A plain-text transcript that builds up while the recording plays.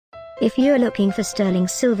If you're looking for sterling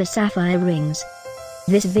silver sapphire rings,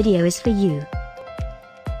 this video is for you.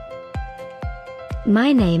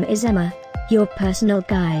 My name is Emma, your personal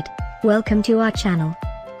guide. Welcome to our channel.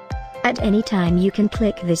 At any time you can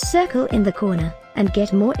click this circle in the corner, and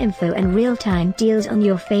get more info and real-time deals on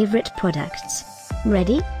your favorite products.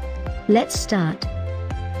 Ready? Let's start.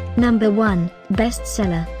 Number 1,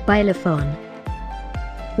 Bestseller, by Lafonn.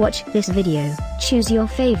 Watch this video, choose your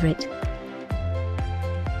favorite.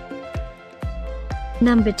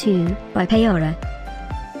 Number 2, by Peora.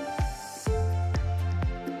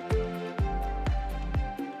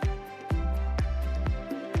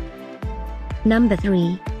 Number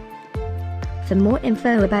 3. For more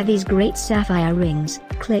info about these great sapphire rings,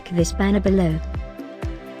 click this banner below.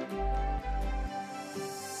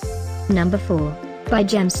 Number 4, by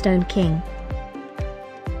Gemstone King.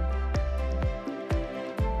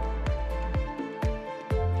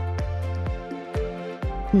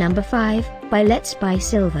 Number 5, by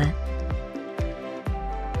LetsBuySilver.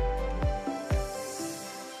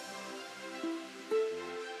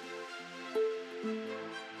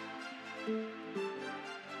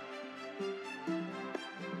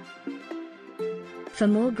 For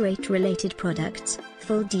more great related products,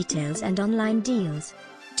 full details and online deals,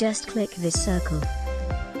 just click this circle.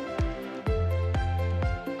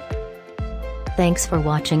 Thanks for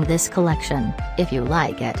watching this collection. If you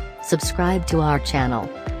like it, subscribe to our channel.